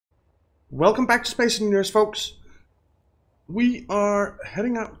Welcome back to Space Engineers, folks. We are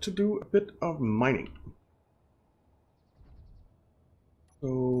heading out to do a bit of mining.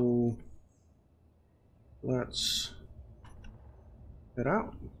 So let's head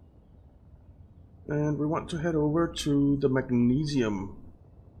out. And we want to head over to the magnesium.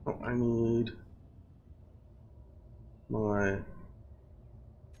 Oh, I need my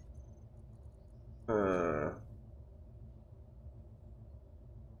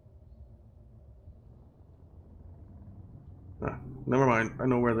never mind. I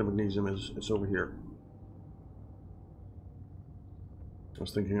know where the magnesium is. It's over here. I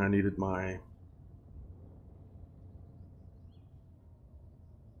was thinking I needed my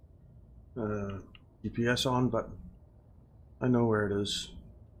GPS on, but I know where it is.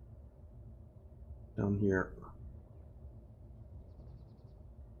 Down here.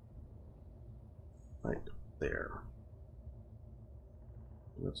 Right there.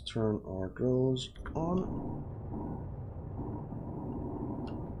 Let's turn our drills on.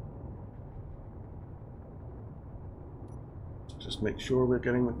 Just make sure we're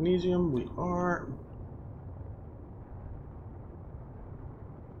getting magnesium. We are.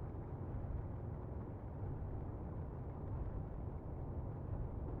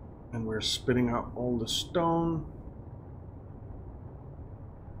 And we're spitting out all the stone.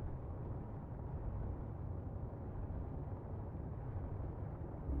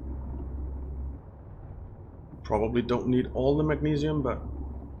 Probably don't need all the magnesium, but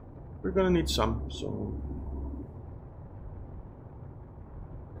we're gonna need some, so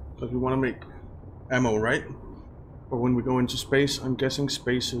because we want to make ammo, right? But when we go into space, I'm guessing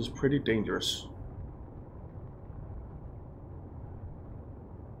space is pretty dangerous.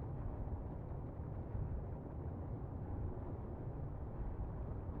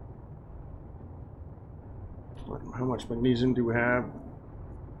 How much magnesium do we have?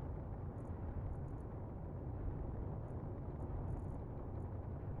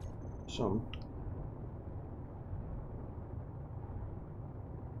 Some.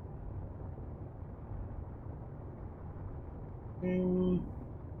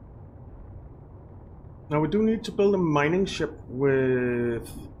 Now we do need to build a mining ship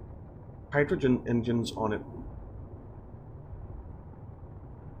with hydrogen engines on it.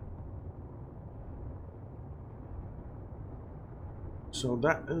 So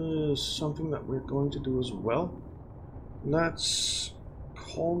that is something that we're going to do as well. Let's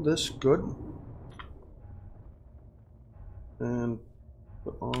call this good and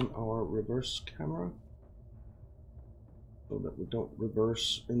put on our reverse camera so that we don't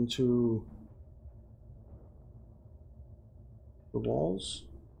reverse into the walls.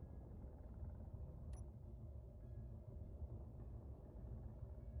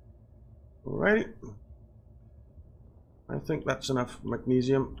 Alright, I think that's enough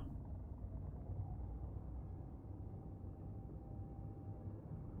magnesium.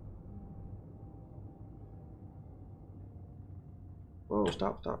 Oh,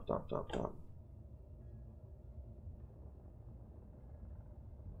 stop. A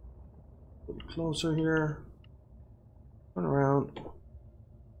little closer here. Turn around.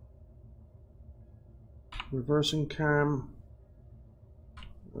 Reversing cam.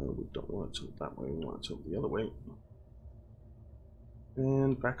 We don't want it to that way, we want it to the other way.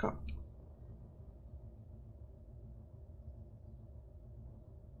 And back up.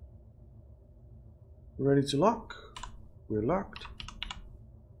 Ready to lock. We're locked.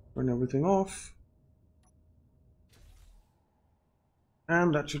 Turn everything off.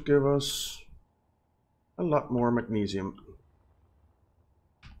 And that should give us a lot more magnesium.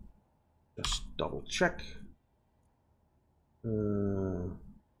 Just double check.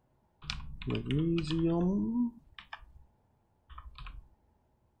 Magnesium.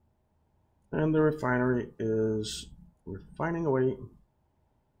 And the refinery is refining away.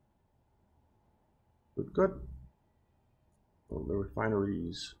 Good. Well, the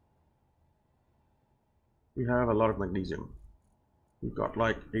refineries. We have a lot of magnesium. We've got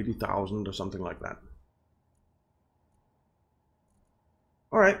like 80,000 or something like that.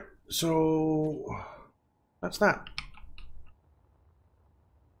 Alright, so that's that.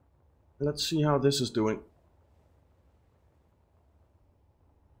 Let's see how this is doing.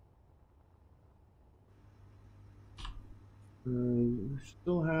 We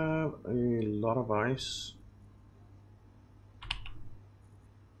still have a lot of ice.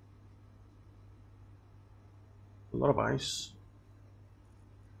 A lot of ice.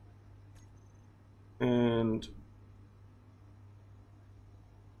 And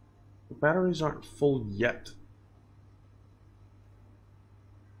the batteries aren't full yet.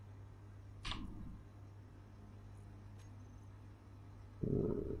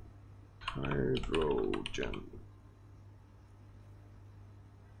 Hydrogen.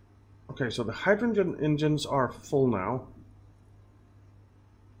 Okay, so the hydrogen engines are full now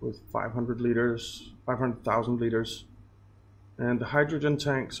with 500 liters, 500,000 liters, and the hydrogen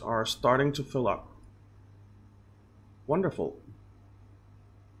tanks are starting to fill up. Wonderful.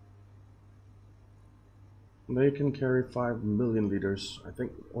 They can carry 5 million liters, I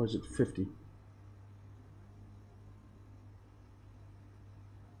think, or is it 50?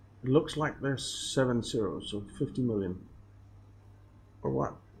 It looks like there's 7 zeros, so 50 million. Or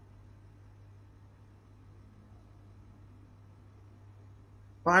what?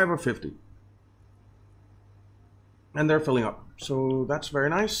 $5 or $50. And they're filling up, so that's very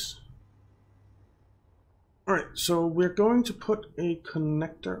nice. Alright, so we're going to put a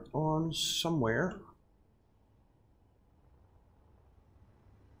connector on somewhere.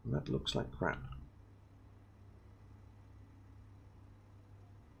 That looks like crap.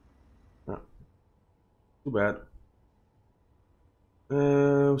 Ah, too bad.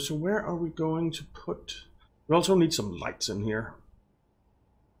 So where are we going to put... We also need some lights in here.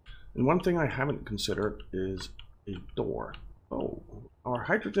 And one thing I haven't considered is a door. Oh, our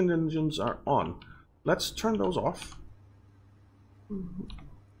hydrogen engines are on. Let's turn those off.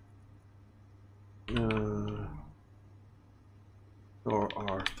 Or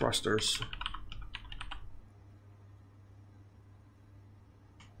our thrusters.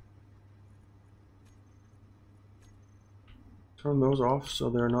 Turn those off so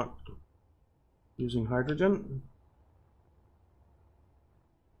they're not using hydrogen.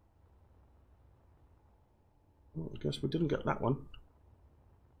 Well, I guess we didn't get that one.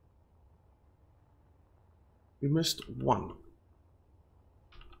 We missed one.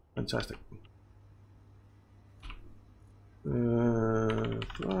 Fantastic.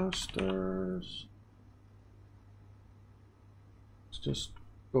 Thrusters. Let's just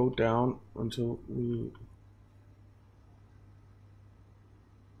go down until we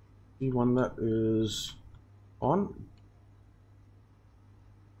see one that is on.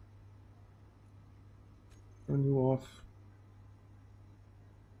 Turn you off.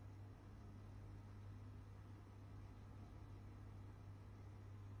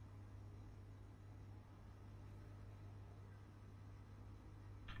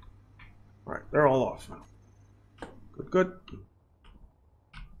 All right, they're all off now. Good, good.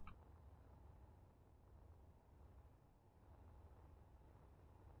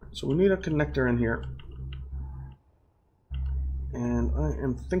 So we need a connector in here. And I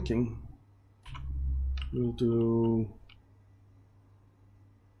am thinking we'll do...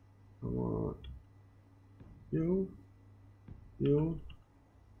 I want you, and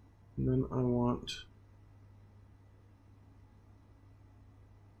then I want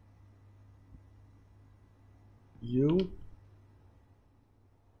you.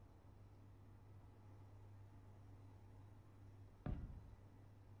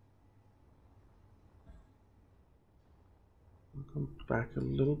 I'll come back a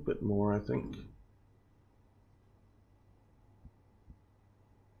little bit more, I think.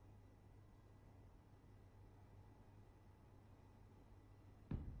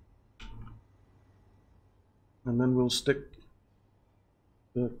 And then we'll stick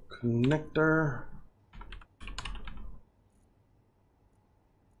the connector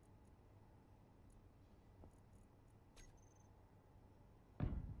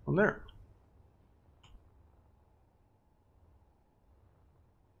on there.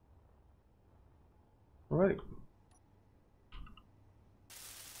 All right.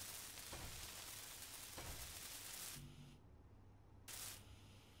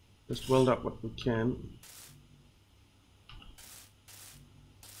 Just weld up what we can.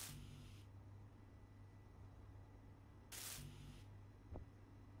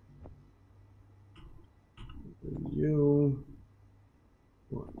 You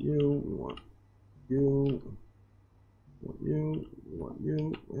want you, we want you, want you, we want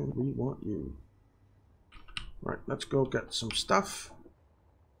you, and we want you. All right, let's go get some stuff.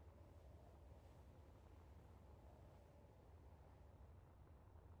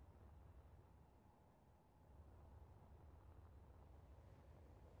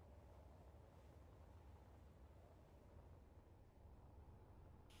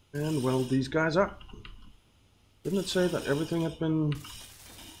 And weld these guys up. Didn't it say that everything had been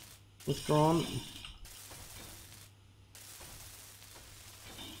withdrawn?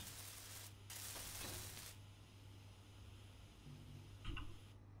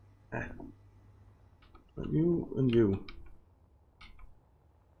 But you and you.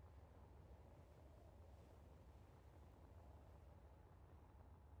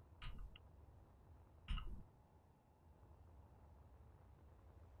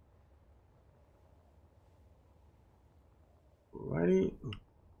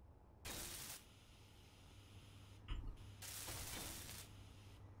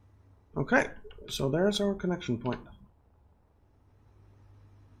 Okay, so there's our connection point.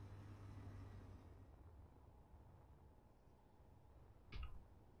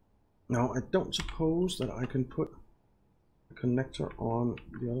 Now, I don't suppose that I can put a connector on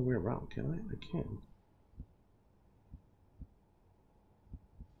the other way around, can I? I can.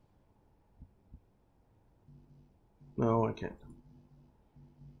 No, I can't.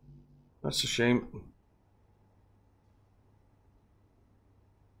 That's a shame.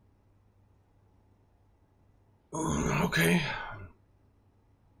 Okay.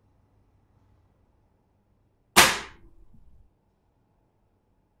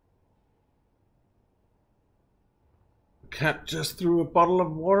 Cat just threw a bottle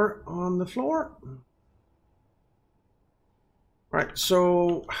of water on the floor. Right,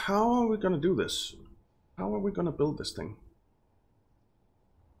 so how are we going to do this? How are we going to build this thing?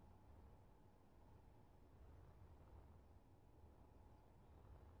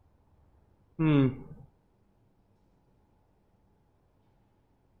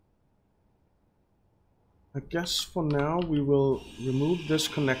 I guess for now we will remove this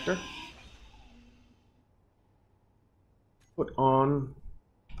connector. Put on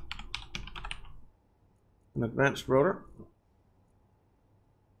an advanced rotor.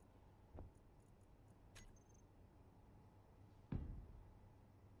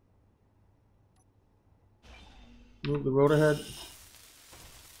 Move the rotor head.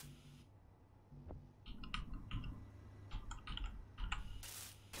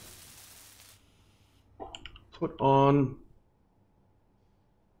 Put on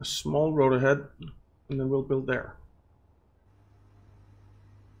a small rotor head, and then we'll build there.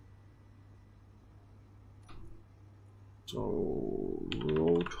 So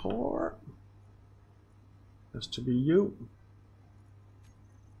rotor has to be you.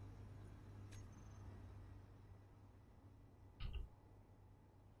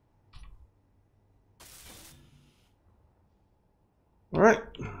 All right.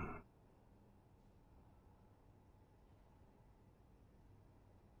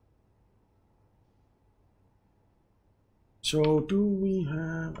 So do we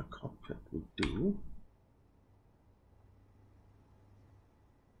have a cockpit? We do.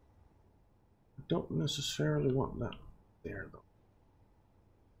 I don't necessarily want that there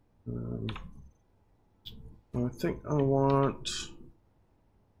though. I think I want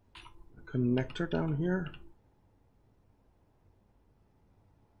a connector down here.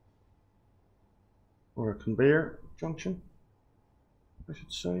 Or a conveyor junction, I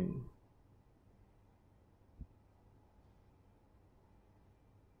should say.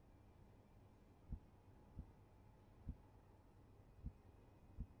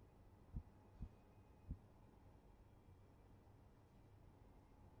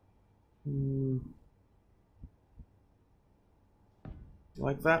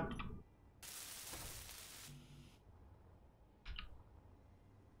 Like that.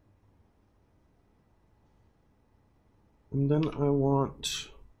 And then I want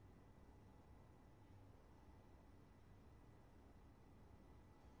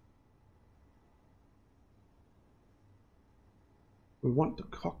we want the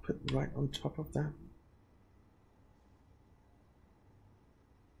cockpit right on top of that.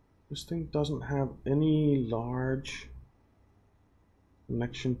 This thing doesn't have any large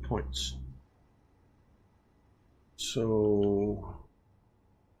connection points. So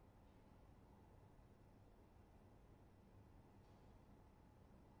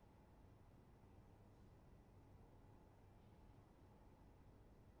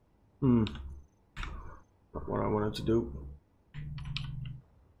not what I wanted to do.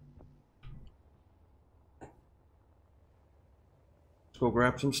 Let's go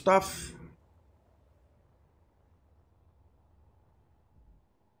grab some stuff.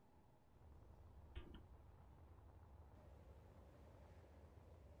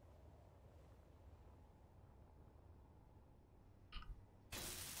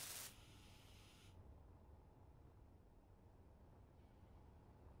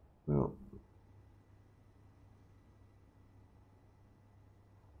 Well,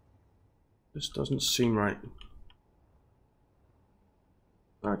 this doesn't seem right.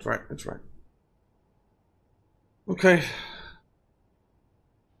 That's right, that's right. Okay.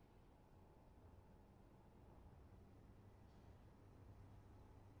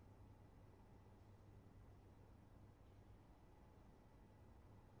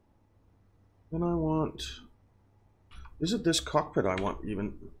 Then I want, is it this cockpit I want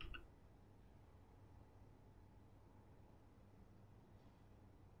even?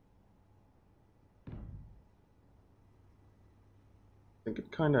 I think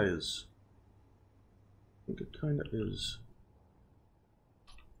it kind of is. I think it kind of is.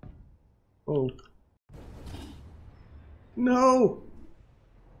 Oh. No!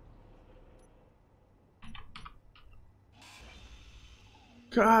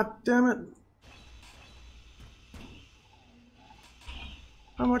 God damn it!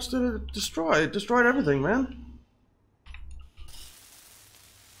 How much did it destroy? It destroyed everything, man.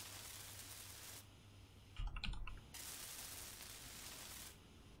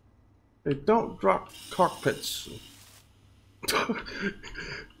 They don't drop cockpits.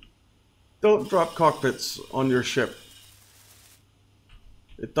 Don't drop cockpits on your ship.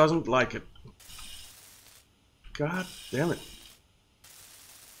 It doesn't like it. God damn it.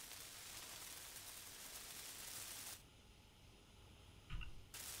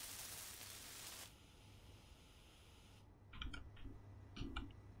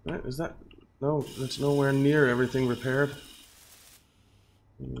 Right, is that... No, that's nowhere near everything repaired.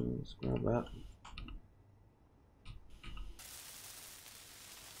 Let's grab that.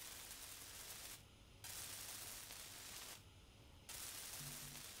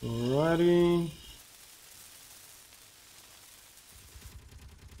 Alrighty.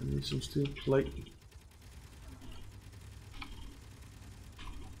 I need some steel plate.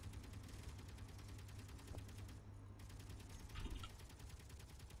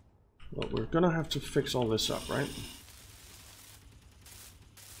 Well, we're gonna have to fix all this up, right?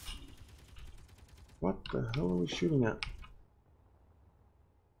 What the hell are we shooting at?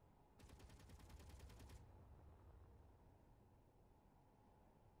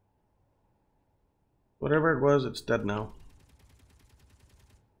 Whatever it was, it's dead now.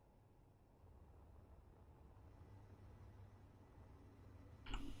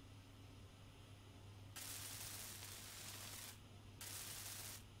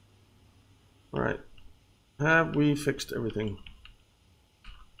 Alright. Have we fixed everything?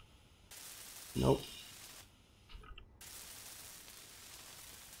 Nope.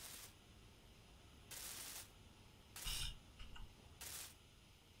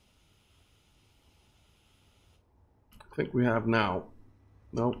 I think we have now.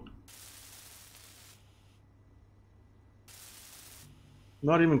 Nope.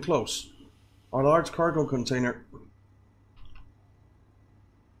 Not even close. Our large cargo container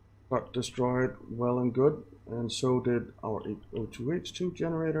got destroyed, well and good, and so did our 802H2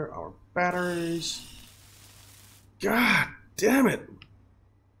 generator, our batteries. God damn it!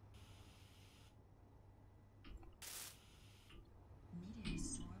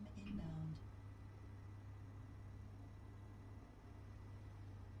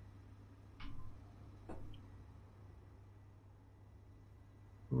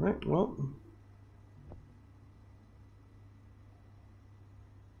 Alright, well.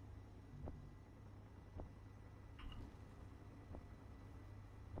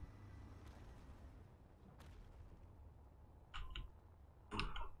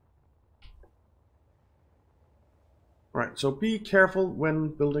 Alright, so be careful when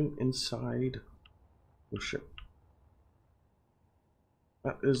building inside your ship.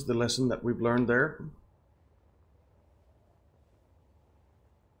 That is the lesson that we've learned there.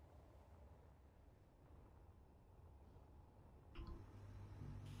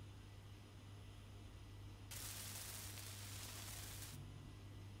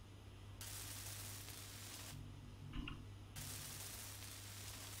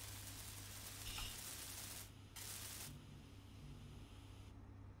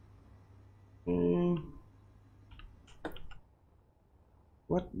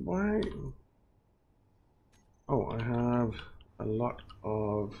 What? Why? Oh, I have a lot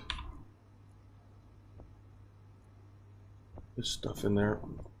of this stuff in there.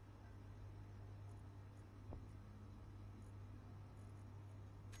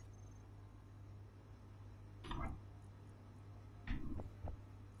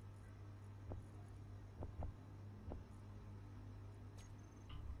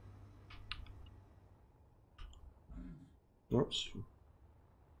 Oops.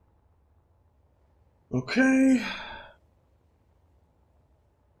 Okay.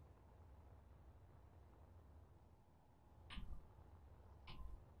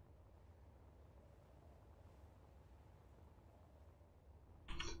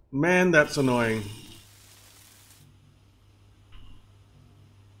 Man, that's annoying.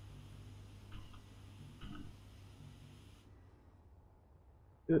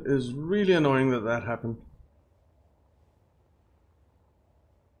 It is really annoying that that happened.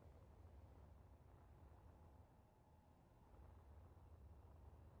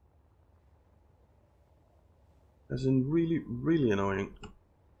 As in really, really annoying.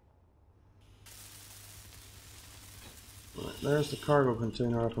 Right, there's the cargo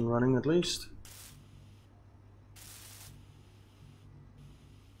container up and running at least.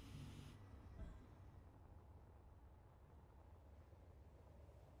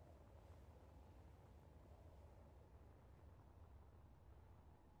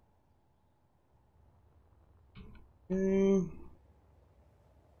 Okay.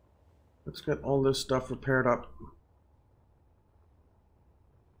 Let's get all this stuff repaired up.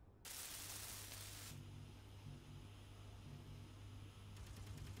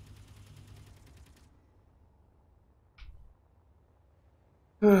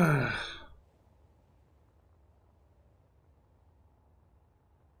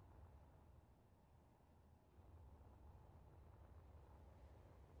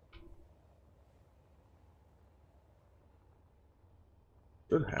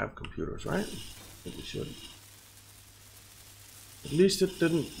 Should have computers, right? I think we should. At least it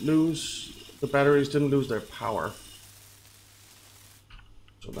didn't lose, the batteries didn't lose their power.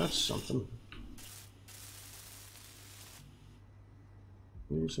 So that's something.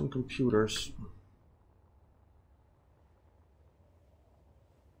 Need some computers.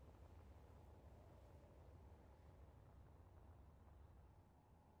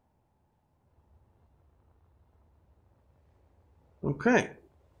 Okay.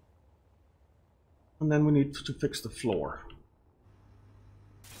 And then we need to fix the floor.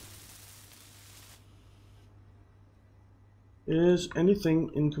 Is anything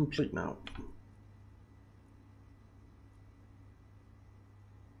incomplete now?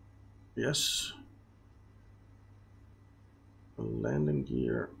 Yes. The landing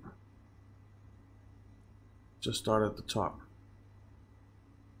gear. Just start at the top.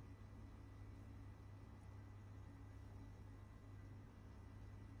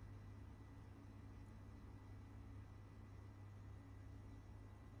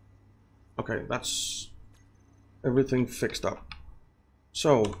 Okay, that's everything fixed up.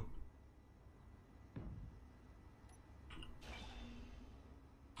 So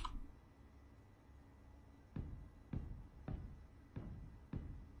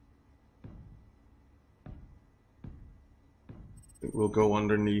we'll go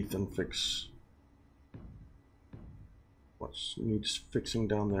underneath and fix what needs fixing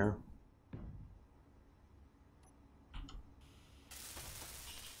down there.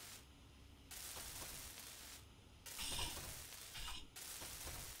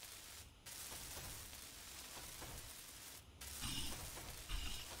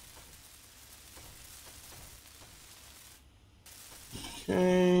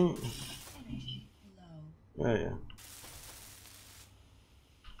 Okay. Yeah.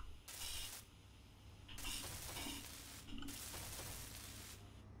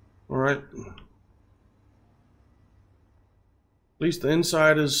 All right. At least the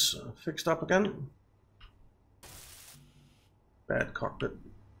inside is fixed up again. Bad cockpit.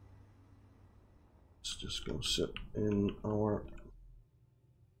 Let's just go sit in our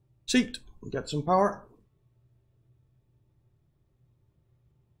seat and get some power.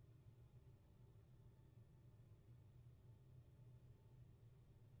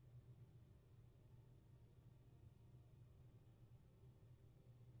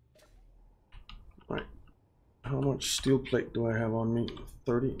 Right. How much steel plate do I have on me?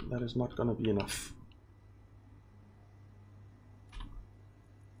 30. That is not going to be enough.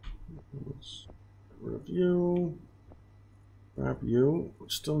 Let's get rid of you. Grab you.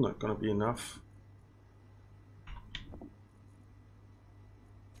 Still not going to be enough.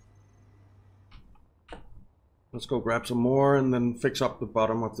 Let's go grab some more and then fix up the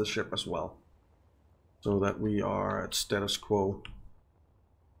bottom of the ship as well, so that we are at status quo.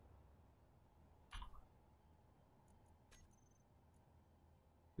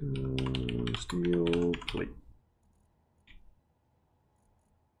 Steel plate.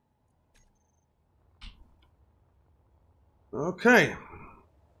 Okay.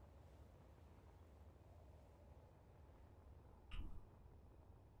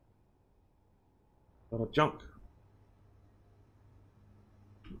 Lot of junk.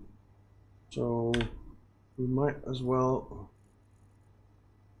 So we might as well.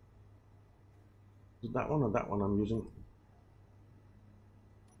 Is that one or that one I'm using?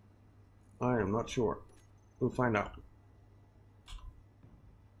 I am not sure. We'll find out.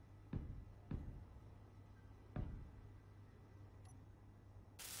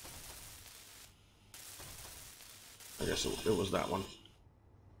 I guess it was that one.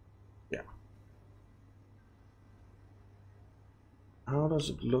 Yeah. How does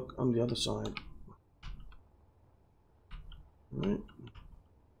it look on the other side? Right.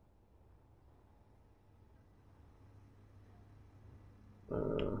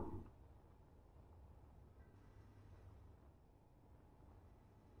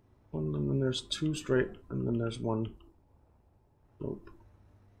 One, and then there's two straight, and then there's one. Nope.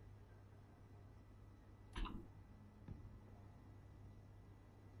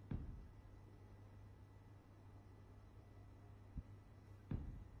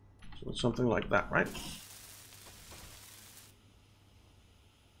 So it's something like that, right?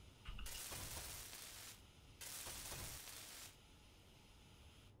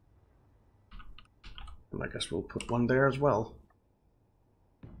 And I guess we'll put one there as well.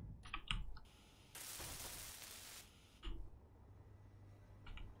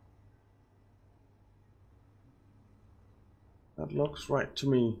 That looks right to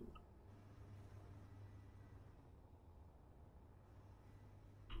me.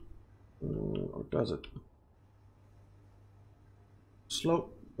 Or does it?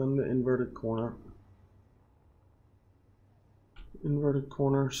 Slope, then the inverted corner. Inverted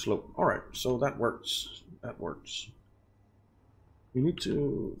corner, slope. Alright, so that works. That works. We need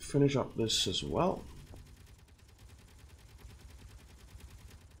to finish up this as well.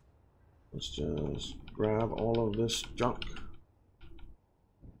 Let's just grab all of this junk.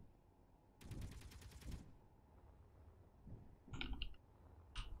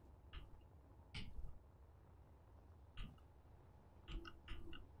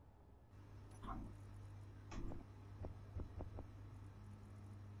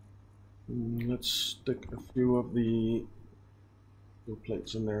 Let's stick a few of the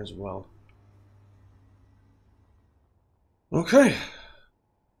plates in there as well. Okay.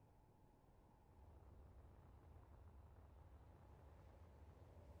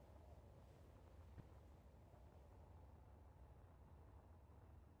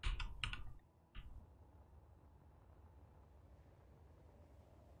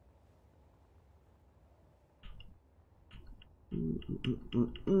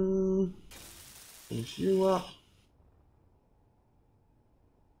 Finish you up.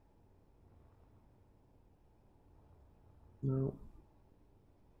 No.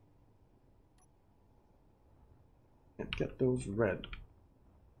 Can't get those red.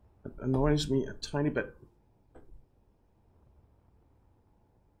 That annoys me a tiny bit.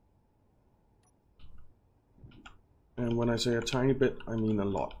 And when I say a tiny bit, I mean a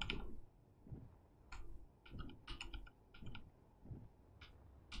lot.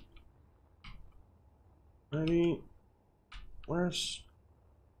 Ready? Where's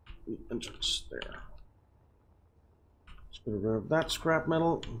the entrance? There. Let's get rid of that scrap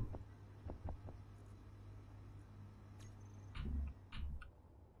metal.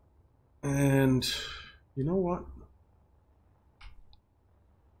 And you know what?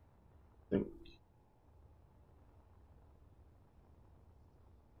 I think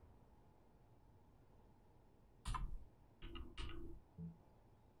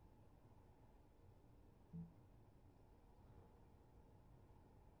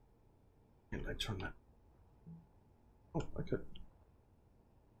can I turn that? Oh, I could.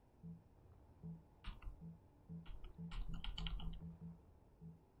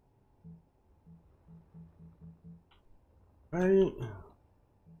 Right.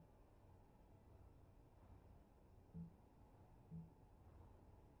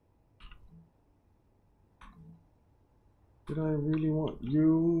 Did I really want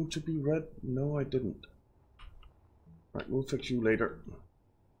you to be red? No, I didn't. Right, we'll fix you later.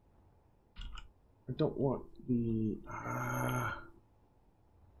 I don't want the...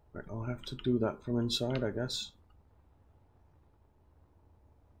 Right, I'll have to do that from inside, I guess.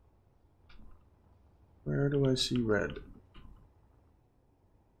 Where do I see red?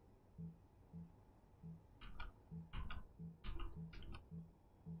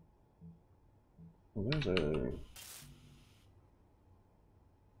 Well, there's a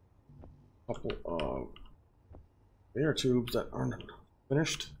couple of air tubes that aren't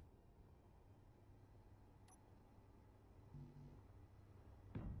finished.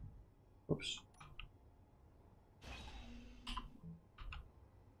 Oops.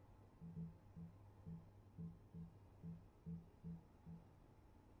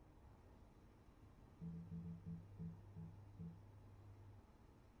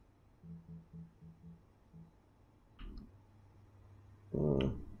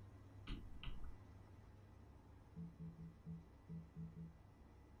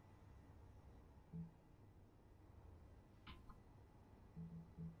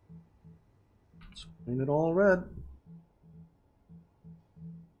 Let's paint it all red.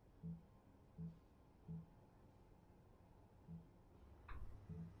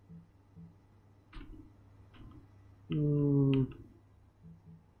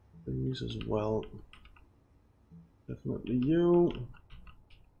 These as well. Definitely you.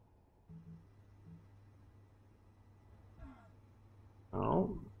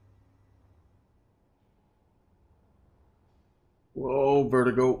 Oh. Whoa,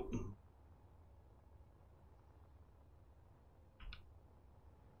 vertigo.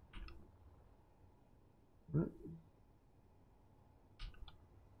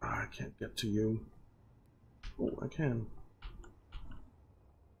 I can't get to you. Oh, I can.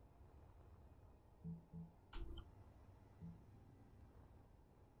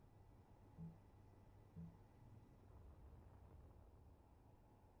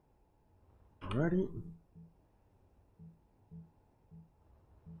 Alrighty.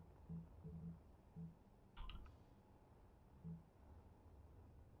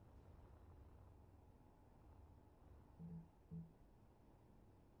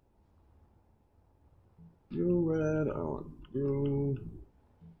 You red, I want you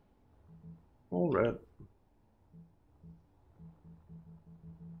all red.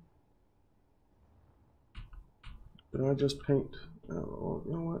 Did I just paint? Oh,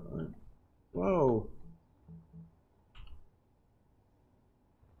 you know what? Whoa.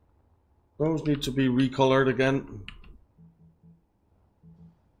 Those need to be recolored again.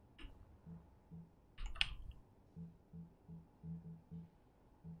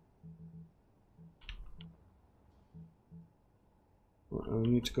 I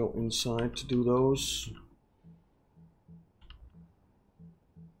need to go inside to do those.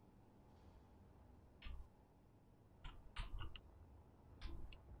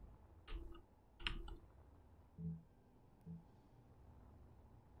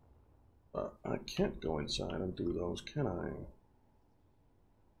 I can't go inside and do those, can I?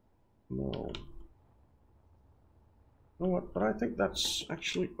 No. You know what? But I think that's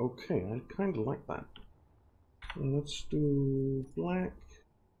actually okay. I kind of like that. Let's do black.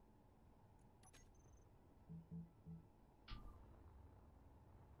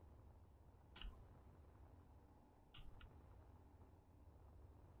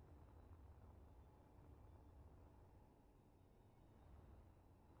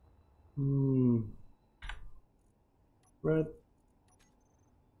 Red.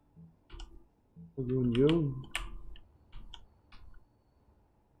 You and you.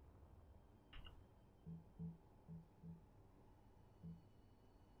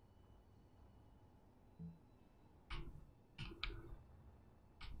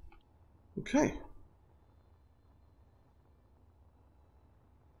 Okay.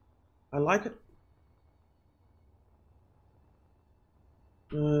 I like it.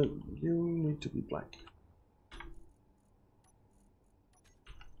 You need to be black.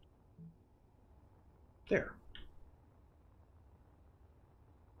 There.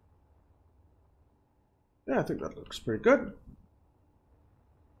 Yeah, I think that looks pretty good.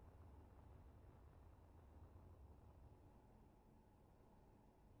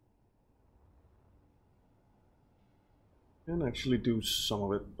 Can actually do some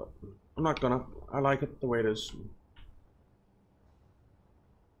of it, but I'm not gonna. I like it the way it is.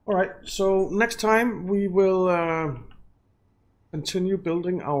 Alright, so next time we will continue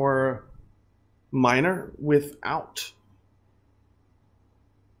building our miner without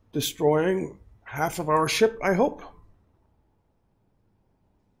destroying half of our ship, I hope.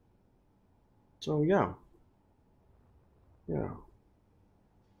 So yeah. Yeah,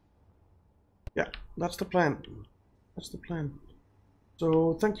 that's the plan. That's the plan.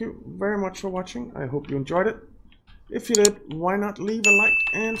 So thank you very much for watching. I hope you enjoyed it. If you did, why not leave a like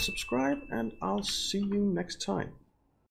and subscribe, and I'll see you next time.